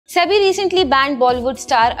Sebi recently banned Bollywood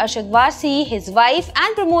star Arshad Warsi, his wife,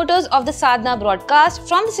 and promoters of the Sadhana broadcast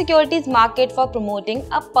from the securities market for promoting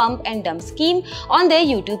a pump and dump scheme on their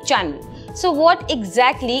YouTube channel. So what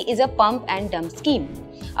exactly is a pump and dump scheme?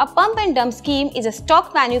 A pump and dump scheme is a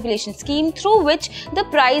stock manipulation scheme through which the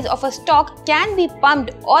price of a stock can be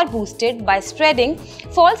pumped or boosted by spreading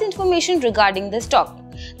false information regarding the stock.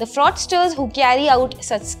 The fraudsters who carry out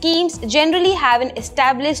such schemes generally have an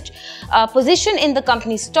established position in the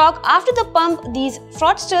company's stock. After the pump, these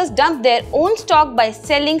fraudsters dump their own stock by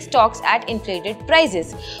selling stocks at inflated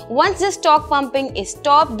prices. Once the stock pumping is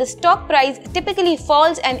stopped, the stock price typically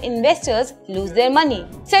falls and investors lose their money.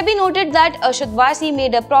 Sebi noted that Arshad Warsi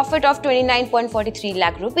made a profit of 29.43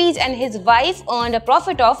 lakh rupees and his wife earned a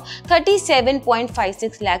profit of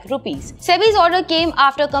 37.56 lakh rupees. Sebi's order came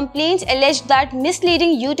after complaints alleged that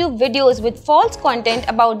misleading YouTube videos with false content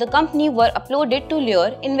about the company were uploaded to lure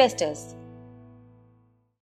investors.